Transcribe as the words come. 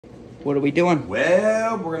What are we doing?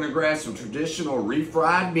 Well, we're gonna grab some traditional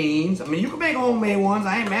refried beans. I mean, you can make homemade ones.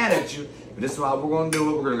 I ain't mad at you. But this is how we're gonna do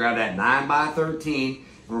it. We're gonna grab that 9x13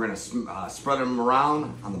 and we're gonna spread them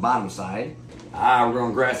around on the bottom side. We're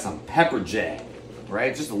gonna grab some pepper jack,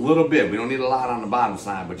 right? Just a little bit. We don't need a lot on the bottom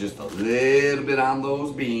side, but just a little bit on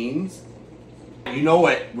those beans. You know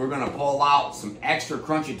what? We're gonna pull out some extra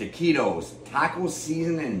crunchy taquitos, taco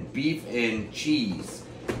seasoning, beef and cheese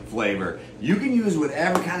flavor. You can use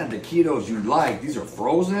whatever kind of taquitos you like. These are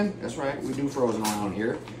frozen. That's right, we do frozen around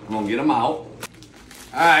here. I'm gonna get them out.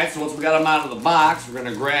 All right, so once we got them out of the box, we're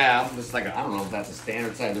gonna grab, this like, I don't know if that's a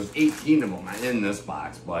standard size. There's 18 of them in this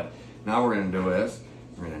box, but now we're gonna do is,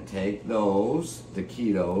 we're gonna take those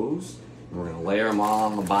taquitos, and we're gonna layer them all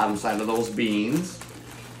on the bottom side of those beans.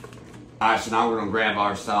 All right, so now we're gonna grab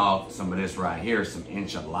ourselves some of this right here, some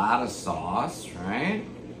enchilada sauce, right?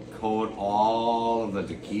 Coat all of the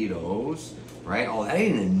taquitos, right? Oh, that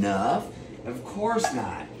ain't enough. Of course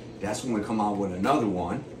not. That's when we come out with another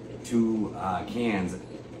one, 2 cans.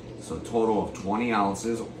 So a total of 20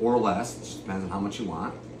 ounces or less, it just depends on how much you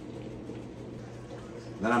want.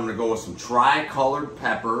 Then I'm gonna go with some tri-colored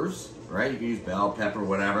peppers, right? You can use bell pepper,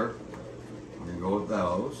 whatever. I'm gonna go with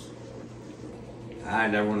those.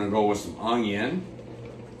 And then we're gonna go with some onion.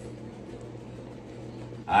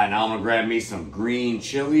 All right, now I'm gonna grab me some green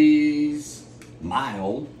chilies,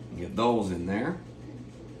 mild, get those in there.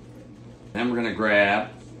 Then we're gonna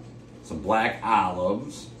grab some black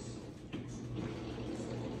olives.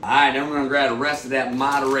 All right, then we're gonna grab the rest of that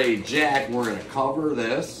Monterey Jack. We're gonna cover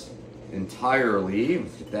this entirely.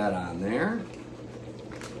 Let's get that on there.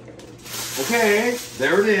 Okay,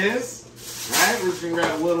 there it is. All right, we're just gonna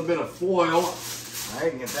grab a little bit of foil. All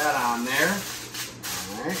right, and get that on there.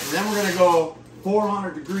 All right, and then we're gonna go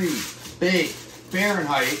 400 degrees, bake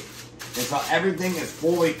Fahrenheit, until everything is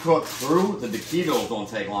fully cooked through. The taquitos don't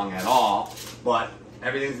take long at all, but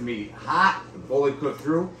everything's gonna be hot and fully cooked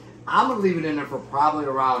through. I'm gonna leave it in there for probably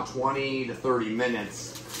around 20 to 30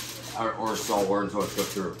 minutes or so, or until it's cooked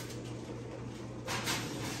through.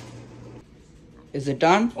 Is it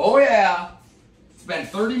done? Oh yeah, it's been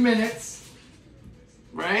 30 minutes,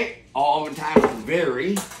 right? All the time will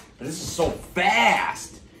vary, but this is so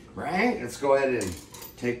fast, right? Let's go ahead and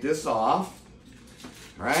take this off,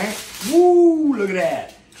 right? Woo, look at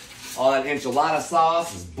that. All that enchilada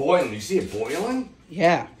sauce is boiling. You see it boiling?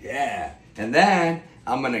 Yeah. Yeah. And then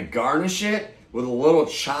I'm gonna garnish it with a little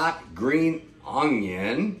chopped green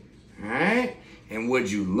onion, right? And would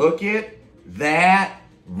you look at that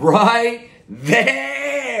right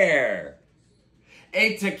there?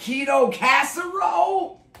 A taquito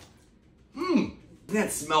casserole? Mmm, that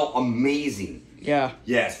smell amazing. Yeah.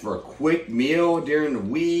 Yes, for a quick meal during the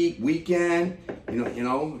weekend, you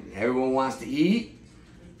know, everyone wants to eat.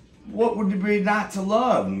 What would there be not to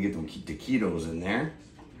love? And get them taquitos in there.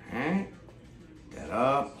 All right, that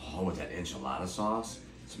up. Oh, with that enchilada sauce,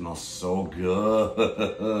 it smells so good.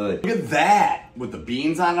 Look at that with the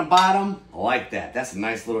beans on the bottom. I like that. That's a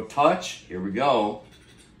nice little touch. Here we go.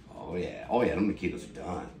 Oh yeah, them taquitos are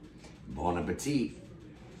done. Bon appetit.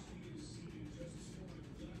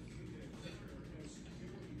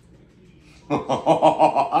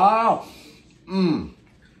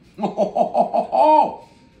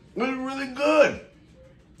 It's really good.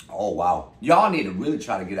 Oh wow, y'all need to really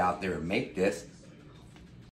try to get out there and make this.